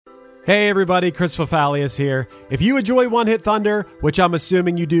Hey everybody, Chris Fafalius here. If you enjoy One Hit Thunder, which I'm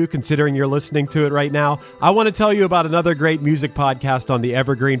assuming you do considering you're listening to it right now, I want to tell you about another great music podcast on the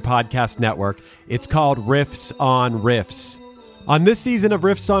Evergreen Podcast Network. It's called Riffs on Riffs. On this season of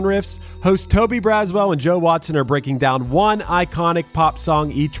Riffs on Riffs, hosts Toby Braswell and Joe Watson are breaking down one iconic pop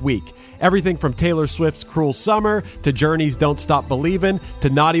song each week. Everything from Taylor Swift's Cruel Summer to Journey's Don't Stop Believin' to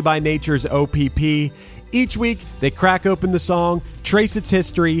Naughty by Nature's OPP. Each week, they crack open the song, trace its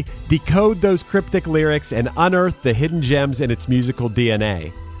history, decode those cryptic lyrics, and unearth the hidden gems in its musical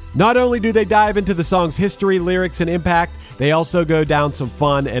DNA. Not only do they dive into the song's history, lyrics, and impact, they also go down some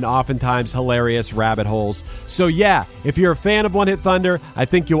fun and oftentimes hilarious rabbit holes. So yeah, if you're a fan of One Hit Thunder, I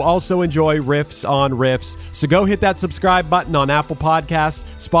think you'll also enjoy Riffs on Riffs. So go hit that subscribe button on Apple Podcasts,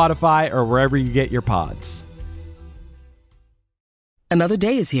 Spotify, or wherever you get your pods. Another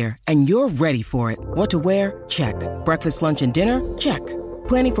day is here, and you're ready for it. What to wear? Check. Breakfast, lunch, and dinner? Check.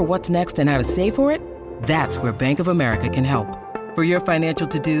 Planning for what's next and how to save for it? That's where Bank of America can help. For your financial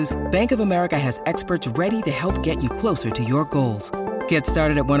to-dos, Bank of America has experts ready to help get you closer to your goals. Get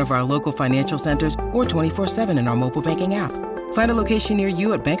started at one of our local financial centers or 24/7 in our mobile banking app. Find a location near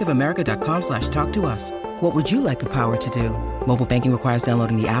you at bankofamerica.com/talktous. What would you like the power to do? Mobile banking requires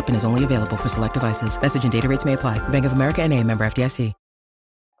downloading the app and is only available for select devices. Message and data rates may apply. Bank of America N.A., member FDIC.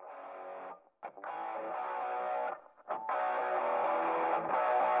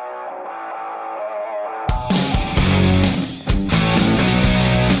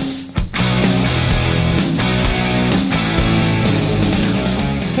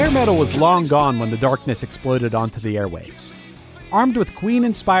 Hair metal was long gone when the darkness exploded onto the airwaves. Armed with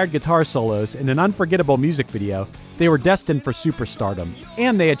Queen-inspired guitar solos and an unforgettable music video, they were destined for superstardom,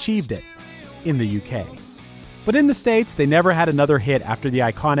 and they achieved it in the UK. But in the States, they never had another hit after the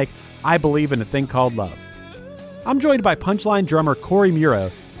iconic I Believe in a Thing Called Love. I'm joined by Punchline drummer Corey Muro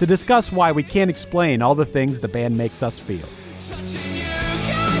to discuss why we can't explain all the things the band makes us feel.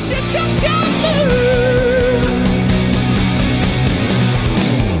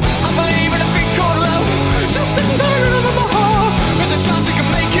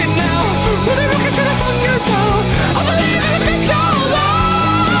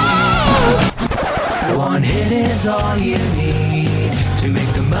 One hit is all you need to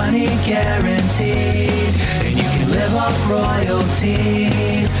make the money guaranteed, and you can live off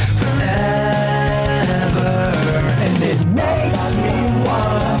royalties forever. And it makes me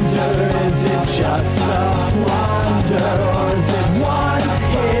wonder, is it just a wonder, or is it one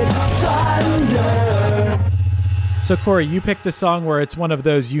hit thunder? So Corey, you picked a song where it's one of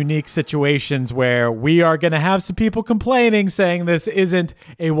those unique situations where we are going to have some people complaining saying this isn't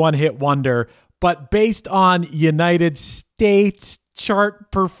a one-hit wonder, but based on United States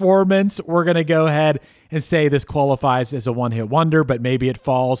chart performance, we're going to go ahead and say this qualifies as a one-hit wonder, but maybe it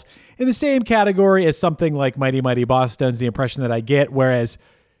falls in the same category as something like Mighty Mighty Bosstones, the impression that I get, whereas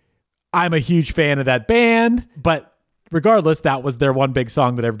I'm a huge fan of that band, but regardless, that was their one big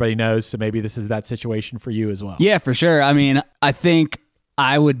song that everybody knows, so maybe this is that situation for you as well. Yeah, for sure. I mean, I think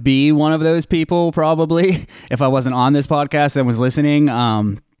I would be one of those people probably if I wasn't on this podcast and was listening,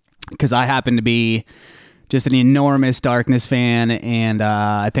 because I happen to be just an enormous Darkness fan, and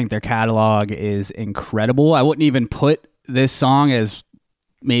I think their catalog is incredible. I wouldn't even put this song as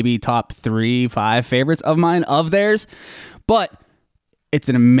maybe top 3-5 favorites of mine, of theirs, but it's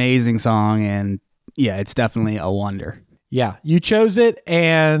an amazing song, and yeah, it's definitely a wonder. Yeah, you chose it,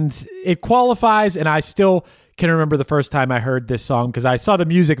 and it qualifies, and I still can remember the first time I heard this song because I saw the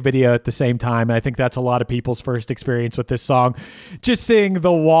music video at the same time, and I think that's a lot of people's first experience with this song. Just seeing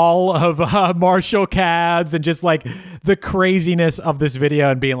the wall of Marshall cabs and just like the craziness of this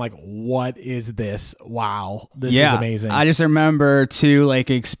video and being like, what is this? Wow, this is amazing. I just remember too, like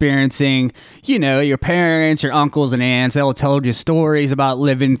experiencing, you know, your parents, your uncles and aunts, they'll tell you stories about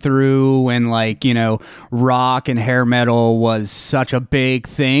living through when, like, you know, rock and hair metal was such a big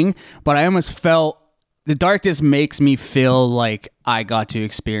thing, but I almost felt The Darkness makes me feel like I got to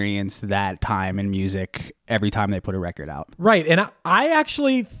experience that time in music every time they put a record out. Right. And I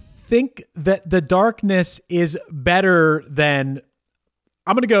actually think that The Darkness is better than,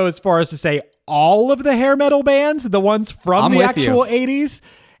 I'm going to go as far as to say, all of the hair metal bands, the ones from the actual 80s.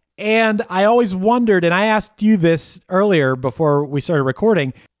 And I always wondered, and I asked you this earlier before we started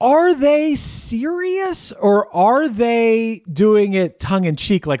recording, are they serious or are they doing it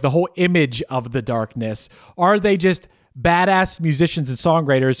tongue-in-cheek, like the whole image of The Darkness? Are they just badass musicians and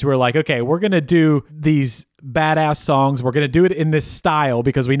songwriters who are like, okay, we're going to do these badass songs, we're going to do it in this style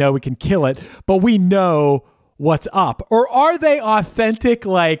because we know we can kill it, but we know what's up? Or are they authentic,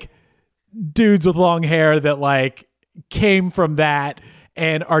 like, dudes with long hair that, like, came from that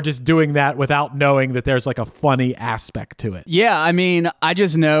and are just doing that without knowing that there's like a funny aspect to it. Yeah, I mean, I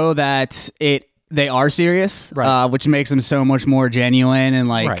just know that they are serious, Right. Which makes them so much more genuine and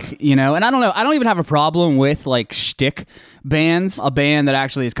like, Right. you know, and I don't know, I don't even have a problem with like shtick bands. A band that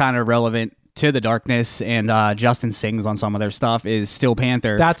actually is kind of relevant to the Darkness and Justin sings on some of their stuff is Steel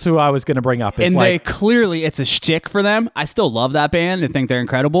Panther. That's who I was going to bring up. And they clearly, it's a shtick for them. I still love that band and think they're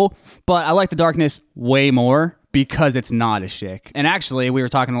incredible, but I like the Darkness way more because it's not a shtick. And actually, we were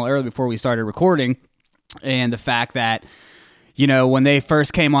talking a little earlier before we started recording, and the fact that, you know, when they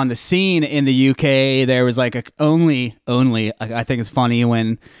first came on the scene in the UK, there was like only, I think it's funny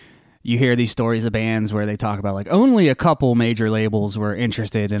when you hear these stories of bands where they talk about like only a couple major labels were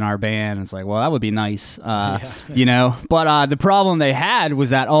interested in our band. It's like, well, that would be nice, you know, but the problem they had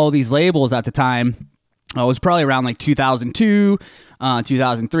was that all these labels at the time, it was probably around like 2002,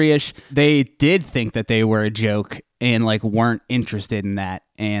 2003-ish. They did think that they were a joke and like weren't interested in that.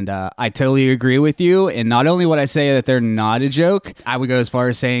 And I totally agree with you. And not only would I say that they're not a joke, I would go as far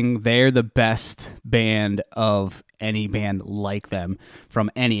as saying they're the best band of any band like them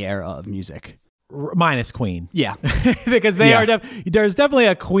from any era of music. minus Queen. Yeah. Because they are there's definitely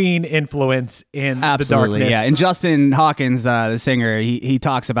a Queen influence in the Darkness. Yeah. And Justin Hawkins, the singer, he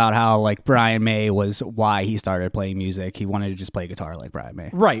talks about how like Brian May was why he started playing music. He wanted to just play guitar like Brian May.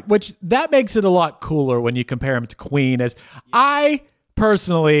 Right, which that makes it a lot cooler when you compare him to Queen. As I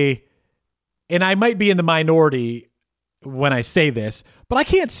personally, and I might be in the minority when I say this, but I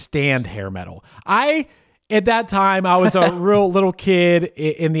can't stand hair metal. At that time, I was a real little kid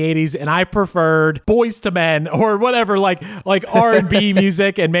in the 80s, and I preferred Boyz II Men or whatever, like R&B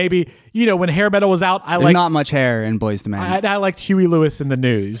music, and maybe, you know, when hair metal was out, There's not much hair in Boyz II Men. I liked Huey Lewis in the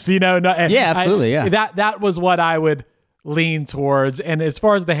News, you know. Yeah, absolutely, yeah. That was what I would lean towards. And as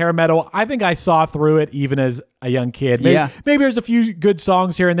far as the hair metal, I think I saw through it even as a young kid. Maybe there's a few good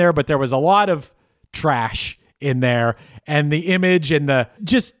songs here and there, but there was a lot of trash in there, and the image and the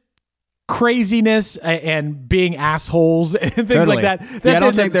just craziness and being assholes and things like that. I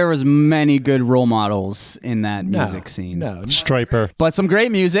don't think there was many good role models in that music scene. No. Striper. But some great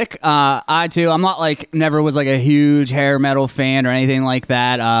music. I too, I'm not like, never was like a huge hair metal fan or anything like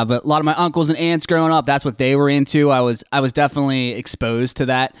that. But a lot of my uncles and aunts growing up, that's what they were into. I was definitely exposed to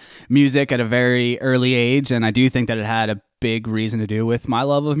that music at a very early age. And I do think that it had a big reason to do with my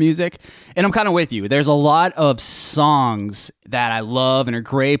love of music. And I'm kind of with you. There's a lot of songs that I love and are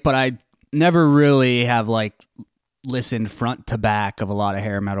great, but I never really have like listened front to back of a lot of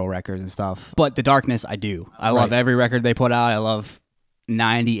hair metal records and stuff. But the Darkness, I do. I love every record they put out. I love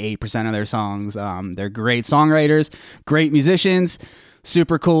 98% of their songs. They're great songwriters, great musicians,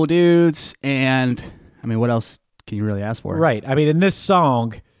 super cool dudes. And I mean, what else can you really ask for? Right. I mean, and this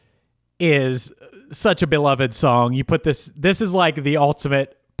song is such a beloved song. You put this is like the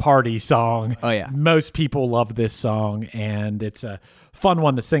ultimate party song. Oh yeah. Most people love this song, and it's a fun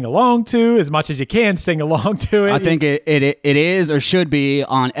one to sing along to as much as you can sing along to it. I think it is or should be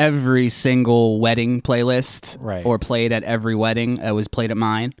on every single wedding playlist, Right. or played at every wedding. It was played at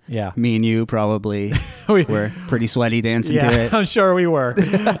mine. Yeah. Me and you probably were pretty sweaty dancing to it. I'm sure we were.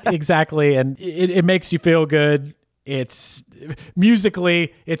 Exactly. And it makes you feel good. It's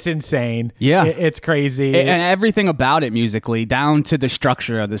musically, it's insane. Yeah. It's crazy. And everything about it musically, down to the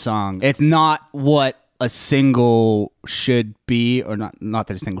structure of the song. It's not what a single should be, or not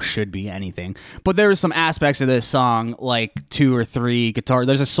that a single should be anything, but there are some aspects of this song, like 2 or 3 guitar.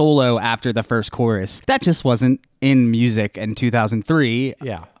 There's a solo after the first chorus that just wasn't in music in 2003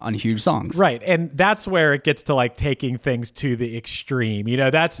 on huge songs. Right. And that's where it gets to like taking things to the extreme. You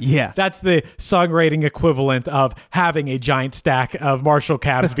know, that's the songwriting equivalent of having a giant stack of Marshall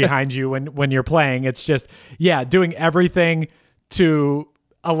cabs behind you when you're playing. It's just, doing everything to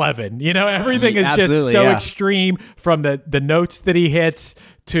 11. You know, everything is just so extreme, from the notes that he hits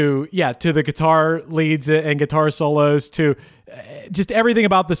to the guitar leads and guitar solos, to just everything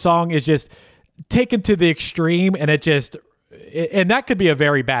about the song is just taken to the extreme, and and that could be a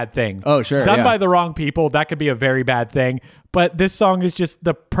very bad thing. Oh, sure. Done by the wrong people, that could be a very bad thing. But this song is just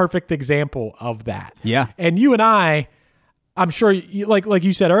the perfect example of that. Yeah. And you and I'm sure, like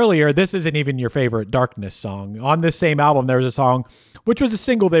you said earlier, this isn't even your favorite Darkness song. On this same album, there was a song, which was a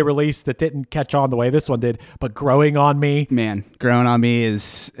single they released that didn't catch on the way this one did, but Growing on Me. Man, Growing on Me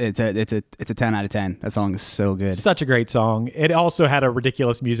it's a 10 out of 10. That song is so good. Such a great song. It also had a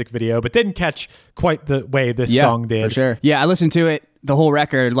ridiculous music video, but didn't catch quite the way this song did. For sure. Yeah, I listened to it, the whole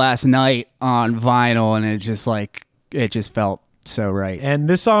record, last night on vinyl, and it just felt so right. And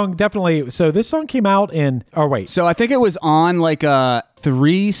this song definitely, so this song came out in, So I think it was on like a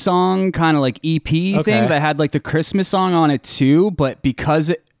 3-song kind of like EP thing that had like the Christmas song on it too. But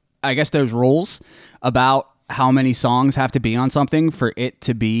because I guess there's rules about how many songs have to be on something for it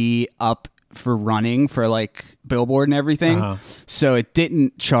to be up for running for like Billboard and everything. So it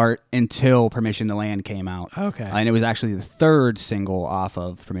didn't chart until Permission to Land came out. Okay. And it was actually the 3rd single off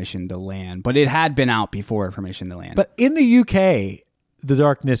of Permission to Land, but it had been out before Permission to Land. But in the UK, The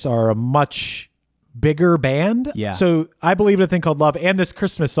Darkness are a much bigger band. Yeah. So I Believe in a Thing Called Love and this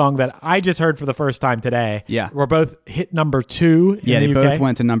Christmas song that I just heard for the first time today. Yeah. Were both hit number 2 yeah, in the they UK. both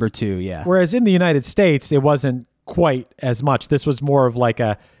went to number 2, yeah. Whereas in the United States, it wasn't quite as much. This was more of like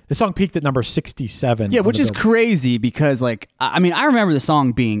the song peaked at number 67. Yeah, which is crazy because, like, I mean, I remember the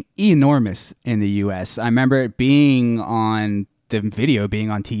song being enormous in the U.S. I remember it being on the video,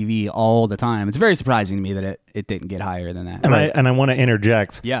 being on TV all the time. It's very surprising to me that it didn't get higher than that. And I want to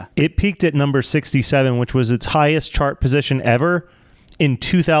interject. Yeah. It peaked at number 67, which was its highest chart position ever in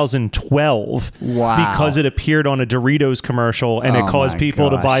 2012. Wow. Because it appeared on a Doritos commercial and it caused people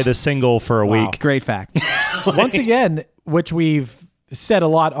to buy the single for a week. Great fact. Once again, which we've said a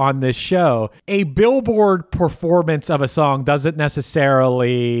lot on this show, a Billboard performance of a song doesn't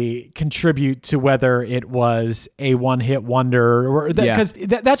necessarily contribute to whether it was a one-hit wonder, because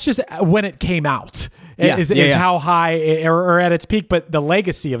that's just when it came out. Is how high or at its peak, but the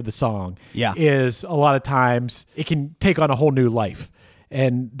legacy of the song is a lot of times it can take on a whole new life,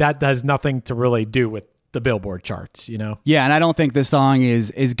 and that has nothing to really do with the Billboard charts, you know? Yeah, and I don't think the song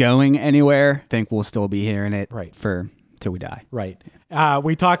is going anywhere. I think we'll still be hearing it till we die. Right.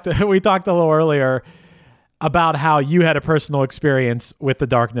 We talked a little earlier about how you had a personal experience with The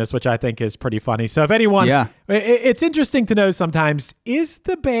Darkness, which I think is pretty funny. So if anyone, it's interesting to know sometimes, is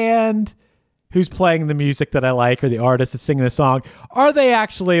the band who's playing the music that I like or the artist that's singing the song, are they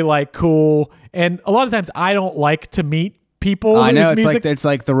actually like cool? And a lot of times I don't like to meet people. I know it's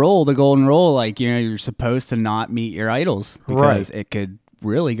like the golden rule. Like, you know, you're supposed to not meet your idols because it could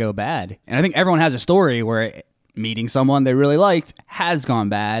really go bad. And I think everyone has a story where meeting someone they really liked has gone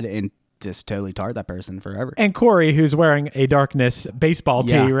bad and just totally tarred that person forever. And Corey, who's wearing a Darkness baseball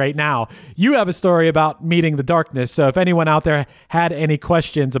tee right now, you have a story about meeting The Darkness. So if anyone out there had any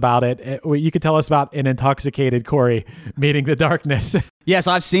questions about it, you could tell us about an intoxicated Corey meeting The Darkness. Yeah,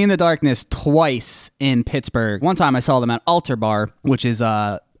 so I've seen The Darkness twice in Pittsburgh. One time I saw them at Altar Bar, which is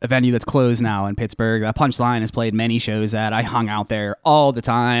a venue that's closed now in Pittsburgh. Punchline has played many shows at. I hung out there all the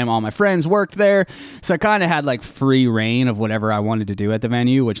time. All my friends worked there. So I kind of had like free reign of whatever I wanted to do at the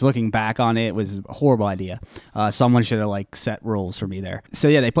venue, which looking back on it was a horrible idea. Someone should have like set rules for me there. So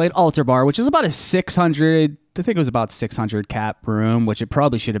yeah, they played Altar Bar, which is about a 600, I think it was about 600 cap room, which it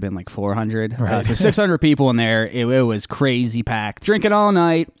probably should have been like 400. Right. So 600 people in there. It was crazy packed. Drinking all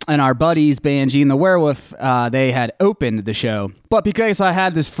night. And our buddies, band Gene the Werewolf, they had opened the show. But because I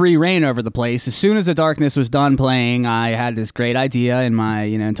had this free reign over the place, as soon as The Darkness was done playing, I had this great idea in my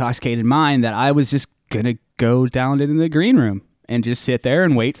intoxicated mind that I was just going to go down into the green room and just sit there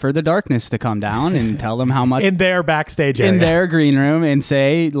and wait for The Darkness to come down and tell them how much... in their backstage area. In their green room and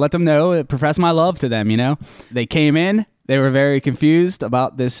let them know, profess my love to them, you know? They came in, they were very confused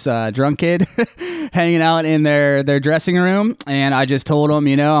about this drunk kid hanging out in their dressing room, and I just told them,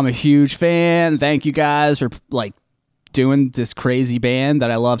 I'm a huge fan, thank you guys for, doing this crazy band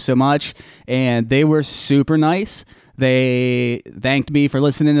that I love so much, and they were super nice. They thanked me for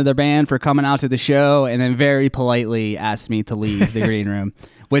listening to their band, for coming out to the show, and then very politely asked me to leave the green room,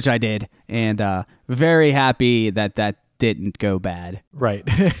 which I did. And very happy that didn't go bad. Right.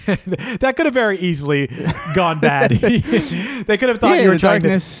 That could have very easily gone bad. They could have thought you were trying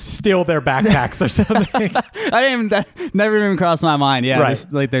to steal their backpacks or something. That never even crossed my mind. Yeah.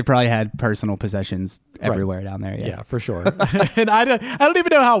 Right. They probably had personal possessions everywhere down there. Yeah, for sure. And I don't even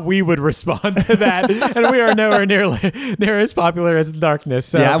know how we would respond to that. And we are nowhere near as popular as The Darkness.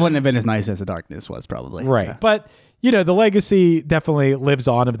 So. Yeah, I wouldn't have been as nice as The Darkness was probably. Right. Yeah. But the legacy definitely lives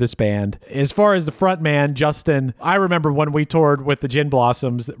on of this band. As far as the front man, Justin, I remember when we toured with the Gin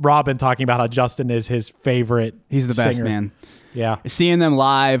Blossoms, Robin talking about how Justin is his favorite He's the best, singer. man. Yeah. Seeing them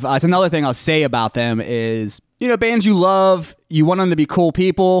live, it's another thing I'll say about them is, bands you love, you want them to be cool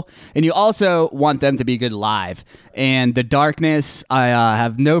people, and you also want them to be good live. And The Darkness, I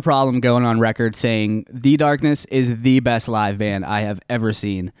have no problem going on record saying The Darkness is the best live band I have ever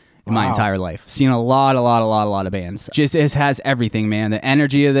seen in my entire life. Seen a lot of bands. Just it has everything, man. The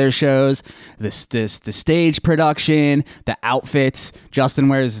energy of their shows, the stage production, the outfits. Justin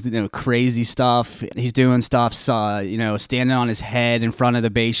wears crazy stuff. He's doing stuff, standing on his head in front of the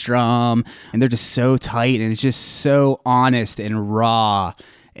bass drum, and they're just so tight, and it's just so honest and raw.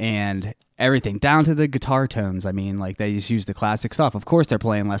 And everything down to the guitar tones. I mean, like they just use the classic stuff. Of course, they're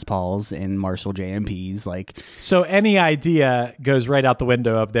playing Les Pauls and Marshall JMPs. Like, so any idea goes right out the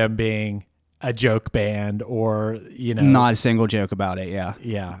window of them being a joke band, or not a single joke about it.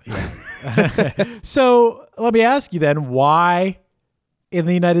 Yeah. So let me ask you then, why in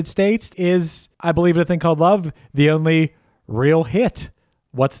the United States is I Believe in a Thing Called Love the only real hit?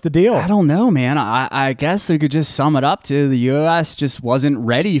 What's the deal? I don't know, man. I guess we could just sum it up to the U.S. just wasn't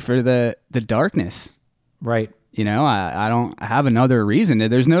ready for the darkness. Right. I don't have another reason.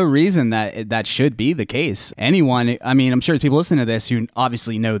 There's no reason that should be the case. Anyone, I mean, I'm sure there's people listening to this who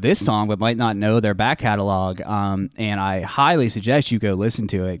obviously know this song but might not know their back catalog. And I highly suggest you go listen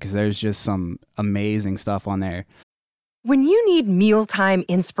to it because there's just some amazing stuff on there. When you need mealtime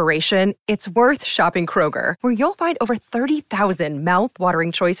inspiration, it's worth shopping Kroger, where you'll find over 30,000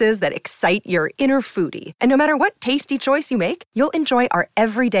 mouth-watering choices that excite your inner foodie. And no matter what tasty choice you make, you'll enjoy our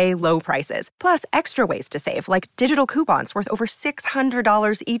everyday low prices, plus extra ways to save, like digital coupons worth over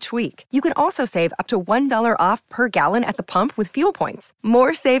 $600 each week. You can also save up to $1 off per gallon at the pump with fuel points.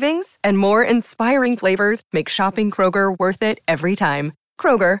 More savings and more inspiring flavors make shopping Kroger worth it every time.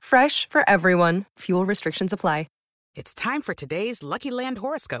 Kroger, fresh for everyone. Fuel restrictions apply. It's time for today's Lucky Land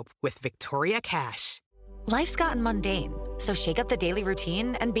horoscope with Victoria Cash. Life's gotten mundane, so shake up the daily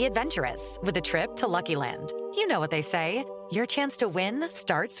routine and be adventurous with a trip to Lucky Land. You know what they say, your chance to win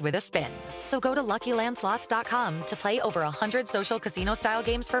starts with a spin. So go to LuckyLandSlots.com to play over 100 social casino-style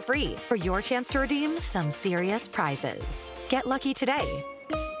games for free for your chance to redeem some serious prizes. Get lucky today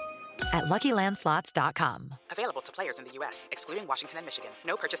at LuckyLandSlots.com. Available to players in the U.S., excluding Washington and Michigan.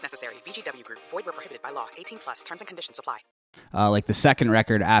 No purchase necessary. VGW Group. Void where prohibited by law. 18+. Terms and conditions apply. Like the second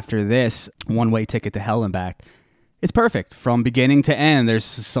record after this, One Way Ticket to Hell and Back. It's perfect from beginning to end. There's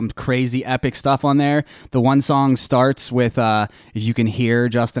some crazy epic stuff on there. The one song starts with, if you can hear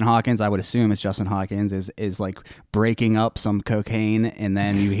Justin Hawkins, I would assume it's Justin Hawkins, is like breaking up some cocaine, and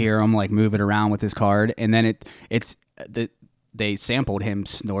then you hear him like move it around with his card, and then they sampled him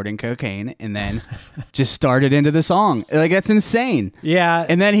snorting cocaine and then just started into the song. Like, that's insane. Yeah.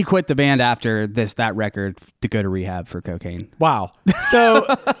 And then he quit the band after that record to go to rehab for cocaine. Wow. So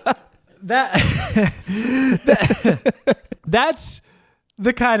that's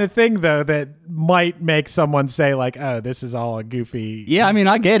the kind of thing, though, that might make someone say, like, oh, this is all a goofy. Yeah, I mean,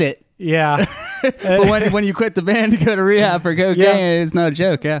 I get it. Yeah. But when you quit the band to go to rehab for cocaine, it's no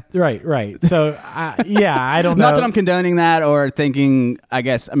joke, yeah. Right. So, I don't know. Not that I'm condoning that or thinking, I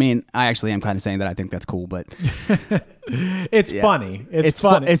actually am kind of saying that I think that's cool, but... It's funny. It's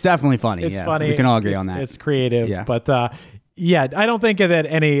funny. It's definitely funny. It's funny. We can all agree on that. It's creative, yeah. But... I don't think that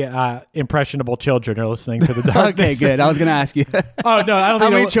any impressionable children are listening to the darkness. Okay, good. I was going to ask you. Oh, no, I don't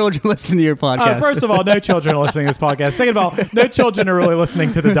think... How many children listen to your podcast? First of all, no children are listening to this podcast. Second of all, no children are really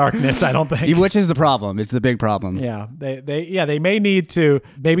listening to the darkness, I don't think. Which is the problem. It's the big problem. Yeah, they may need to...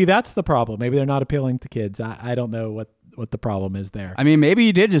 Maybe that's the problem. Maybe they're not appealing to kids. I don't know what the problem is there. I mean, maybe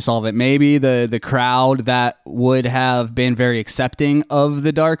you did just solve it. Maybe the crowd that would have been very accepting of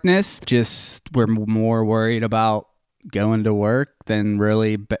the darkness just were more worried about going to work than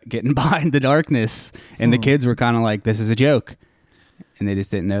really getting behind the darkness, and the kids were kind of like, this is a joke, and they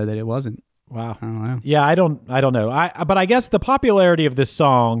just didn't know that it wasn't. Wow. I don't know. Yeah, I don't know. But I guess the popularity of this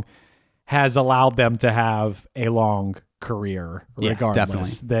song has allowed them to have a long career,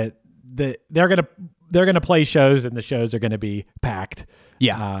 regardless. That they're gonna play shows, and the shows are gonna be packed.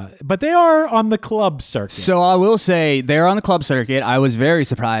 Yeah. But they are on the club circuit. So I will say they're on the club circuit. I was very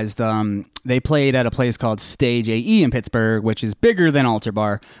surprised. They played at a place called Stage AE in Pittsburgh, which is bigger than Altar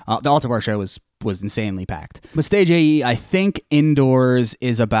Bar. The Altar Bar show was insanely packed. But Stage AE, I think indoors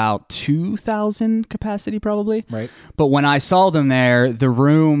is about 2,000 capacity probably. Right. But when I saw them there, the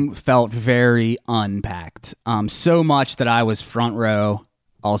room felt very unpacked. So much that I was front row.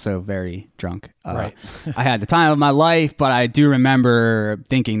 Also very drunk. Right. I had the time of my life, but I do remember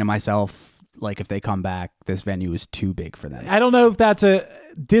thinking to myself, like, if they come back, this venue is too big for them. I don't know if that's a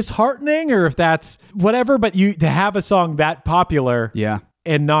disheartening or if that's whatever, but to have a song that popular,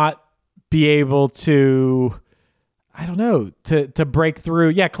 and not be able to, I don't know, to break through.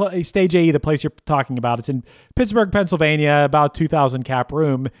 Yeah, Stage AE, the place you're talking about, it's in Pittsburgh, Pennsylvania, about 2,000 cap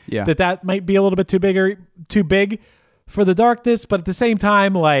room. Yeah, that might be a little bit too big for the darkness, but at the same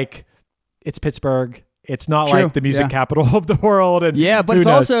time, like, it's Pittsburgh. It's not like the music capital of the world. And but it's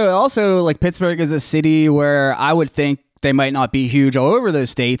also like Pittsburgh is a city where I would think they might not be huge all over those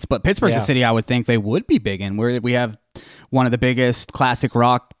states, but Pittsburgh's a city I would think they would be big in, where we have one of the biggest classic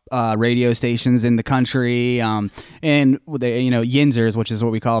rock radio stations in the country. And they, Yinzers, which is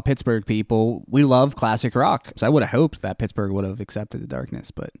what we call Pittsburgh people, we love classic rock. So I would have hoped that Pittsburgh would have accepted the darkness,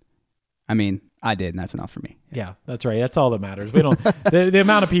 but I mean, I did, and that's enough for me. Yeah, that's right. That's all that matters. We don't. the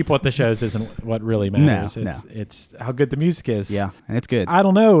amount of people at the shows isn't what really matters. It's how good the music is. Yeah, and it's good. I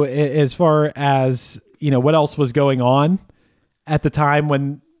don't know as far as what else was going on at the time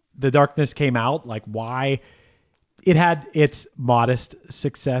when The Darkness came out. Like why it had its modest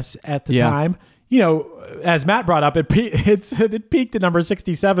success at the time. As Matt brought up, it peaked at number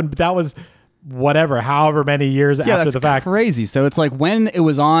 67, but that was however many years after the fact. Crazy. So it's like when it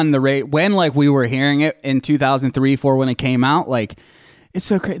was on the rate, when like we were hearing it in 2003, 4 when it came out, like it's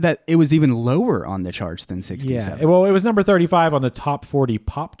so crazy that it was even lower on the charts than 67. Yeah. Well, it was number 35 on the top 40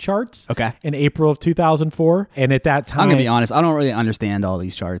 pop charts. Okay. In April of 2004, and at that time, I'm gonna be honest, I don't really understand all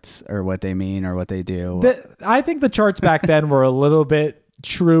these charts or what they mean or what they do. I think the charts back then were a little bit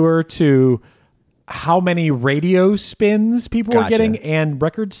truer to how many radio spins people were getting, and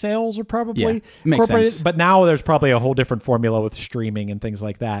record sales are probably incorporated. Sense. But now there's probably a whole different formula with streaming and things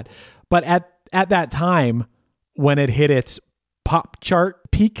like that. But at that time, when it hit its pop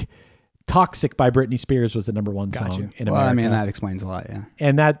chart peak, Toxic by Britney Spears was the number one song in America. Well, I mean, that explains a lot, yeah.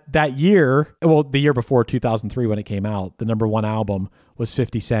 And that year, the year before 2003 when it came out, the number one album was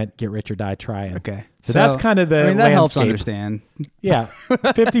 50 Cent, Get Rich or Die Trying. Okay. So that's kind of the that landscape. helps understand. Yeah.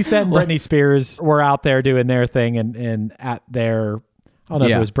 50 Cent and Britney Spears were out there doing their thing and at their, I don't know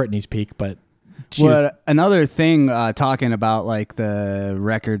if it was Britney's peak, but another thing, talking about like the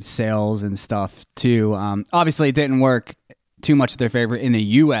record sales and stuff too, obviously it didn't work too much of their favor in the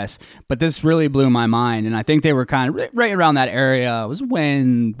U.S., but this really blew my mind, and I think they were kind of right around that area was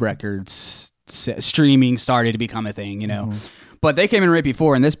when records streaming started to become a thing, But they came in right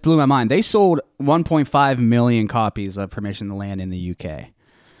before, and this blew my mind. They sold 1.5 million copies of Permission to Land in the UK.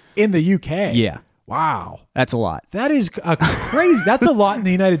 In the UK? Yeah. Wow. That's a lot. That is crazy. That's a lot in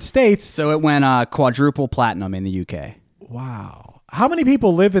the United States. So it went quadruple platinum in the UK. Wow. How many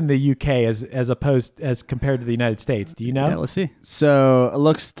people live in the UK as compared to the United States? Do you know? Yeah, let's see. So it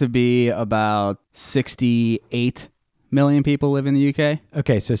looks to be about 68 million people live in the UK.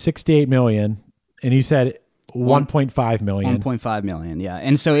 Okay, so 68 million, and you said 1.5 million. 1.5 million, yeah.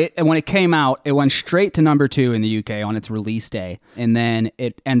 And so when it came out, it went straight to number 2 in the UK on its release day, and then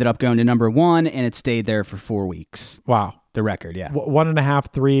it ended up going to number 1, and it stayed there for 4 weeks. Wow. The record, yeah.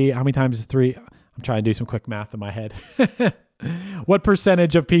 1.5, 3. How many times is 3? I'm trying to do some quick math in my head. What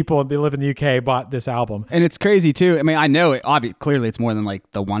percentage of people that live in the UK bought this album? And it's crazy too. I mean, I know it. Clearly, it's more than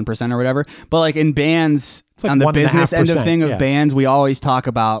like the 1% or whatever. But like in bands, like on the business end of thing of bands, we always talk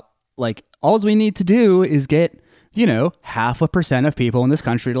about like all we need to do is get 0.5% of people in this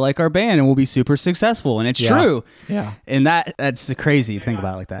country to like our band, and we'll be super successful. And it's true. Yeah. And that's the crazy to think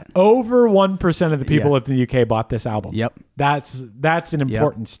about it like that. Over 1% of the people in the UK bought this album. Yep. That's an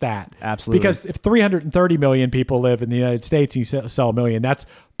important stat. Absolutely. Because if 330 million people live in the United States and you sell a million, that's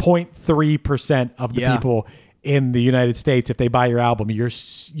 0.3% of the people in the United States. If they buy your album,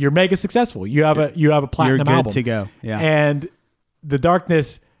 you're mega successful. You have a platinum album. You're good album to go. Yeah. And The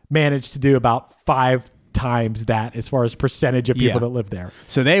Darkness managed to do about 5 times that as far as percentage of people that live there.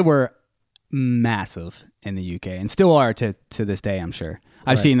 So they were massive in the UK and still are to this day, I'm sure.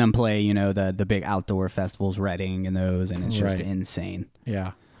 I've seen them play, the big outdoor festivals, Reading and those, and it's just insane.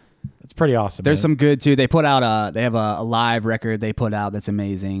 Yeah. It's pretty awesome. There's some good too. They put out they have a live record they put out that's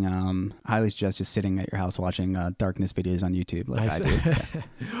amazing. Highly suggest just sitting at your house watching Darkness videos on YouTube like I do.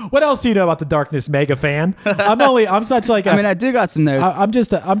 Yeah. What else do you know about the Darkness? Mega fan. I'm such like I mean, I do got some notes. I'm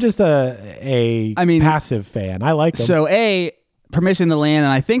just a passive fan. I like them. So Permission to Land,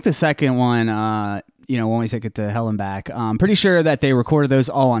 and I think the second one, when we take it to Hell and Back, I'm pretty sure that they recorded those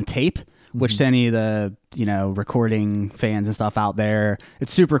all on tape. Which to any of the, recording fans and stuff out there,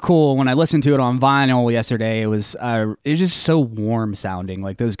 it's super cool. When I listened to it on vinyl yesterday, it was just so warm sounding,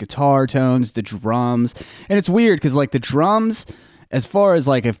 like those guitar tones, the drums. And it's weird because like the drums, as far as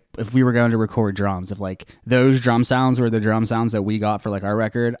like if we were going to record drums, if like those drum sounds were the drum sounds that we got for like our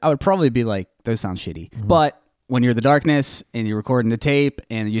record, I would probably be like, those sound shitty. Mm-hmm. But when you're The Darkness and you're recording the tape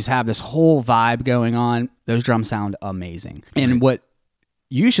and you just have this whole vibe going on, those drums sound amazing. And what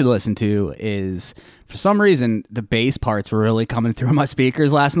you should listen to is, for some reason, the bass parts were really coming through my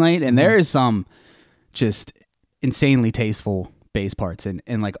speakers last night, and there is some just insanely tasteful bass parts in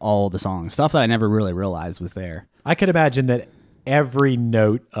like all the songs, stuff that I never really realized was there. I could imagine that every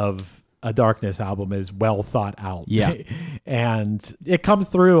note of a Darkness album is well thought out. Yeah. And it comes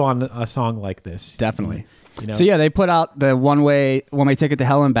through on a song like this. Definitely. So yeah, they put out the one-way ticket to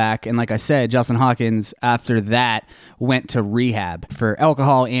Hell and Back, and like I said, Justin Hawkins after that went to rehab for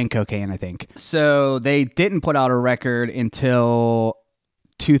alcohol and cocaine, I think. So they didn't put out a record until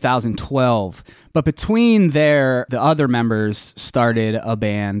 2012, but between the other members started a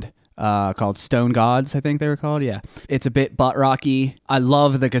band called Stone Gods, I think they were called. Yeah. It's a bit butt rocky. I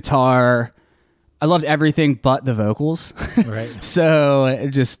love the guitar. I loved everything but the vocals. Right. So it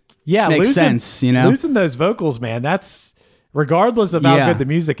just makes sense, you know? Losing those vocals, man, that's, regardless of how good the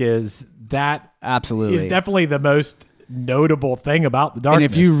music is, that absolutely is definitely the most notable thing about The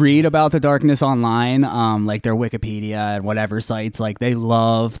Darkness. And if you read about The Darkness online, like their Wikipedia and whatever sites, like they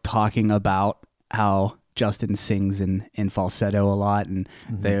love talking about how Justin sings in falsetto a lot, and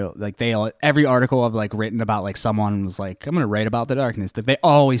every article I've like written about, like someone was like, I'm gonna write about The Darkness, that they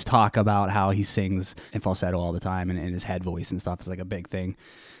always talk about how he sings in falsetto all the time and his head voice and stuff is like a big thing.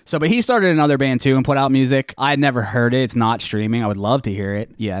 So, but he started another band too and put out music. I had never heard it. It's not streaming. I would love to hear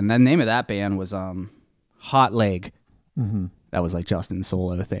it. Yeah, and the name of that band was Hot Leg. Mm-hmm. That was like Justin's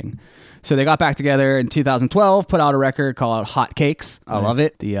solo thing. So they got back together in 2012, put out a record called Hot Cakes. I love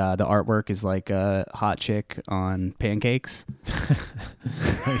it. The artwork is like a hot chick on pancakes.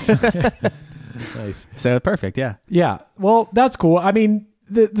 Nice. Nice. So perfect, yeah. Yeah. Well, that's cool. I mean,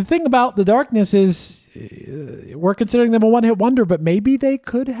 the thing about The Darkness is we're considering them a one-hit wonder, but maybe they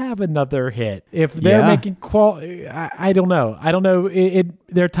could have another hit if they're making I don't know. I don't know.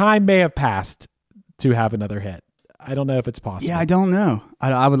 Their time may have passed to have another hit. I don't know if it's possible. Yeah, I don't know.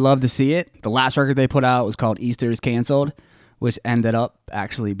 I would love to see it. The last record they put out was called Easter is Canceled, which ended up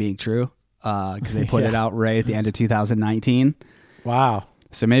actually being true because they put it out right at the end of 2019. Wow.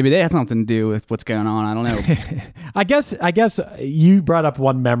 So maybe they had something to do with what's going on. I don't know. I guess you brought up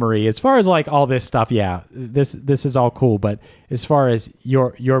one memory as far as like all this stuff. Yeah, this is all cool, but as far as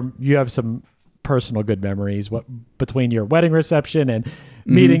you have some personal good memories between your wedding reception and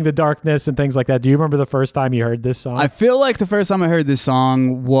meeting The Darkness and things like that. Do you remember the first time you heard this song? I feel like the first time I heard this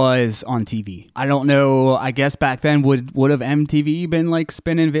song was on TV. I don't know. I guess back then would have MTV been like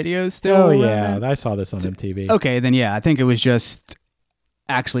spinning videos still? Oh yeah, I saw this on MTV. Okay, then yeah, I think it was just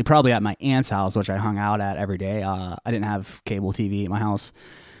actually probably at my aunt's house, which I hung out at every day. I didn't have cable TV at my house,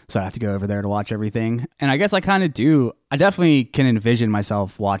 so I have to go over there to watch everything. And I guess I kind of do. I definitely can envision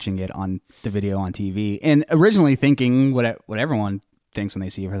myself watching it on the video on TV and originally thinking what everyone thinks when they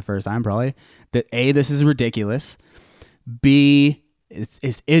see it for the first time, probably that A, this is ridiculous, B,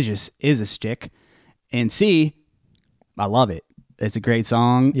 is a stick, and C, I love it. It's a great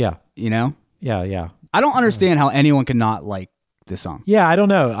song. Yeah. You know? Yeah. I don't understand how anyone could not like this song. Yeah, I don't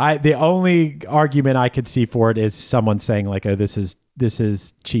know. The only argument I could see for it is someone saying like, "Oh, this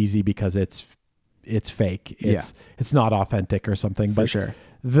is cheesy because it's fake. It's not authentic or something." For sure.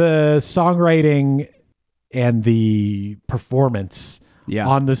 The songwriting and the performance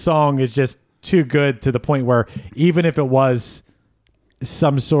on the song is just too good to the point where even if it was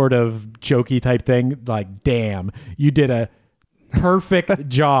some sort of jokey type thing, like, damn, you did a perfect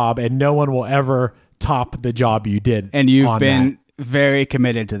job and no one will ever top the job you did. And you've been very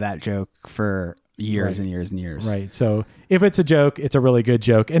committed to that joke for years and years and years. Right. So if it's a joke, it's a really good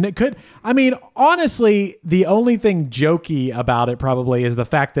joke. And it could, I mean, honestly, the only thing jokey about it probably is the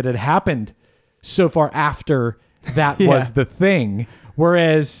fact that it happened so far after that was the thing.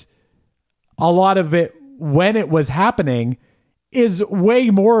 Whereas a lot of it, when it was happening, is way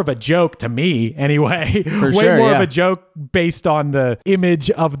more of a joke to me anyway. Way more of a joke based on the image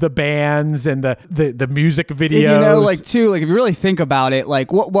of the bands and the music videos. And, you know, like too, like if you really think about it,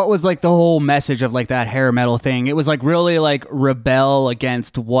 like what was like the whole message of like that hair metal thing? It was like really like rebel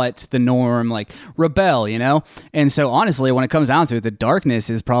against what's the norm, like rebel, you know? And so honestly, when it comes down to it, The Darkness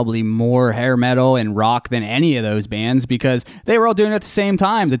is probably more hair metal and rock than any of those bands because they were all doing it at the same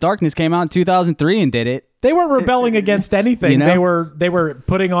time. The Darkness came out in 2003 and did it. They weren't rebelling against anything. You know? They were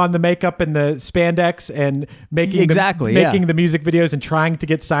putting on the makeup and the spandex and making the music videos and trying to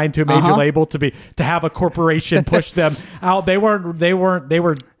get signed to a major label to have a corporation push them out. They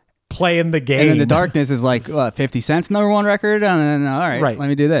were playing the game. And then The Darkness is like 50 Cent's #1 record. And then all right, let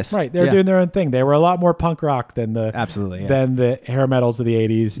me do this. Right, they're doing their own thing. They were a lot more punk rock than the than the hair metals of the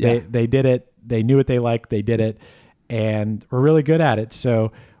 80s. Yeah. They did it. They knew what they liked. They did it, and were really good at it.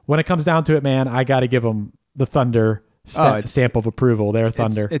 So when it comes down to it, man, I got to give them the Thunder stamp of approval. They're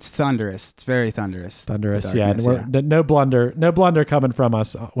Thunder. It's thunderous. It's very thunderous. Thunderous, yeah. And no blunder coming from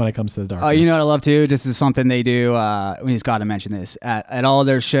us when it comes to The Darkness. Oh, you know what I love too? This is something they do. We just got to mention this at all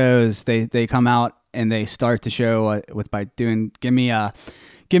their shows. They come out and they start the show by doing give me a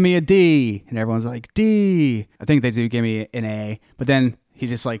D, and everyone's like D. I think they do give me an A, but then he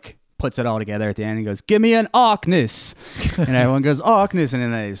just like puts it all together at the end and goes, give me an Arkness. And everyone goes, Arkness. And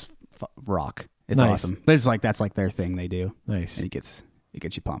then they just rock. It's awesome. But it's like, that's like their thing they do. Nice. And it gets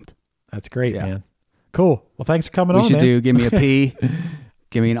you pumped. That's great, man. Cool. Well, thanks for coming on, We should man. do give me a P,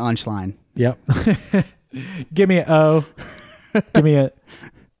 give me an Anschlein. Yep. Give me an O. Give me a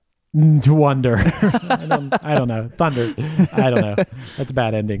Wonder. I don't know. Thunder. I don't know. That's a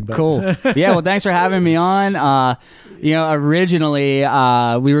bad ending. But. Cool. Yeah, well, thanks for having me on. Originally,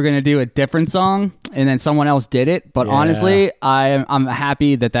 we were going to do a different song, and then someone else did it. But honestly, I'm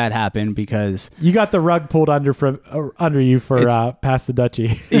happy that happened because... You got the rug pulled under you for Pass the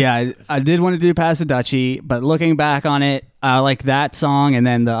Dutchie. Yeah, I did want to do Pass the Dutchie, but looking back on it, I like that song, and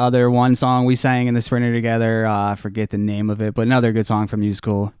then the other one song we sang in the Sprinter together, I forget the name of it, but another good song from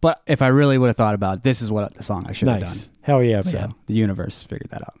Musical. But if I really would have thought about it, this is what the song I should have done. Hell yeah, man. So the universe figured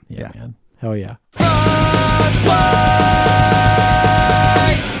that out. Yeah, man. Hell yeah.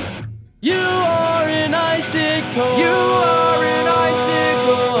 You are an icicle. You are an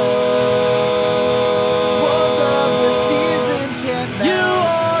icicle. Warmth of the season can't match. You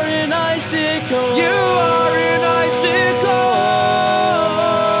are an icicle. You are an icicle.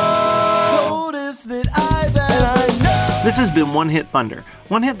 Coldest that I've ever known. This has been One Hit Thunder.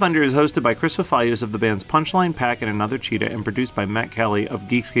 One Hit Thunder is hosted by Chris Fafalios of the bands Punchline, Pack, and Another Cheetah, and produced by Matt Kelly of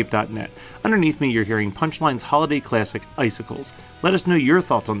Geekscape.net. Underneath me, you're hearing Punchline's holiday classic, Icicles. Let us know your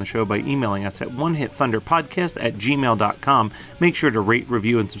thoughts on the show by emailing us at onehitthunderpodcast@gmail.com. Make sure to rate,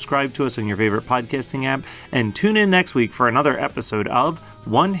 review, and subscribe to us on your favorite podcasting app, and tune in next week for another episode of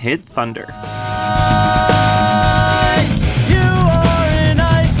One Hit Thunder. You are an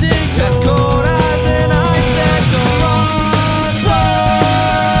icicle. That's cold as an icicle.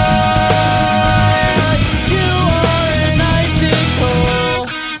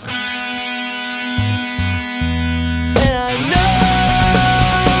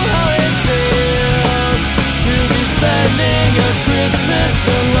 Christmas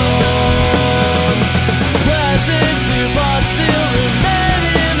alone. Presents you bought still remain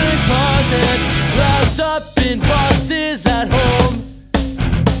in the closet, wrapped up in boxes at home.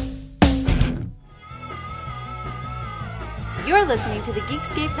 You're listening to the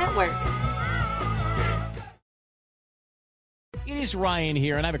Geekscape Network. It is Ryan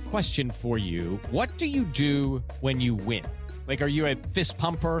here, and I have a question for you. What do you do when you win? Like, are you a fist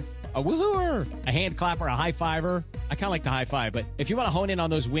pumper, a woohooer, a hand clapper, a high fiver? I kind of like the high five, but if you want to hone in on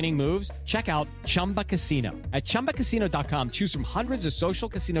those winning moves, check out Chumba Casino. At ChumbaCasino.com, choose from hundreds of social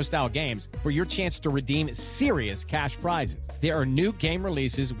casino style games for your chance to redeem serious cash prizes. There are new game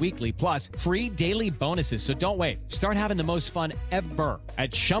releases weekly, plus free daily bonuses. So don't wait. Start having the most fun ever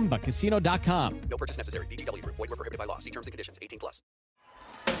at ChumbaCasino.com. No purchase necessary. VGW Group. Void where prohibited by law. See terms and conditions. 18+.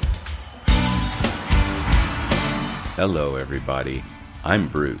 Hello, everybody. I'm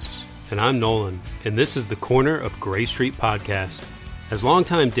Bruce. And I'm Nolan, and this is the Corner of Gray Street podcast. As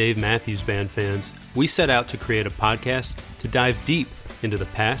longtime Dave Matthews Band fans, we set out to create a podcast to dive deep into the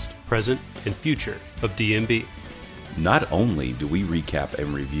past, present, and future of DMB. Not only do we recap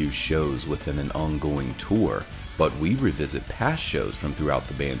and review shows within an ongoing tour, but we revisit past shows from throughout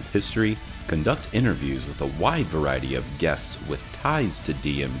the band's history, conduct interviews with a wide variety of guests with ties to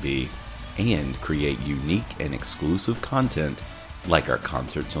DMB, and create unique and exclusive content like our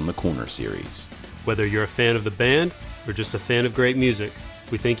Concerts on the Corner series. Whether you're a fan of the band or just a fan of great music,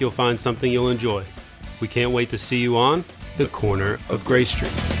 we think you'll find something you'll enjoy. We can't wait to see you on the Corner of Gray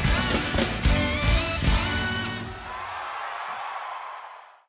Street.